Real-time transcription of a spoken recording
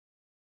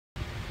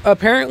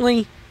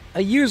Apparently,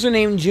 a user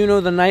named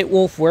Juno the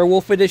Nightwolf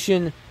Werewolf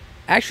Edition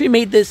actually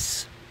made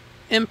this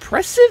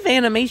impressive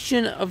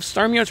animation of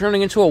Starmeow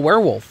turning into a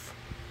werewolf.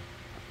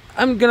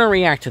 I'm gonna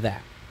react to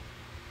that.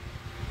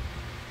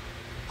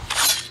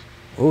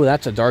 Oh,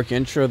 that's a dark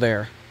intro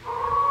there.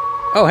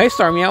 Oh, hey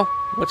Starmeow.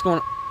 What's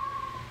going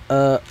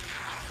on?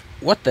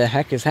 What the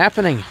heck is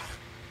happening?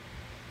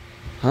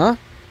 Huh?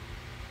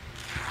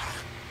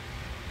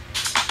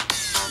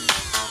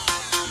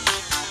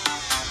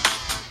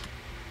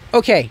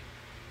 Okay.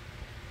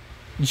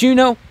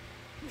 Juno,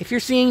 if you're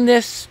seeing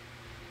this,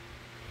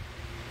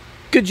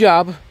 good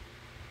job.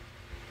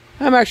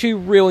 I'm actually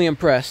really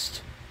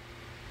impressed.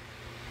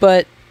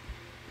 But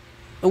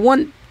the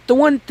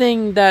one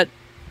thing that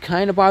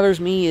kind of bothers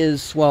me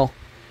is, well,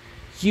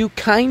 you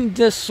kind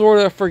of sort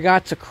of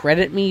forgot to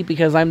credit me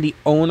because I'm the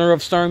owner of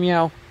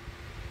Starmeow.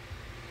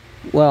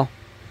 Well,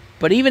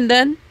 but even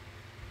then,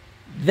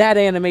 that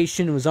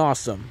animation was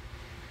awesome.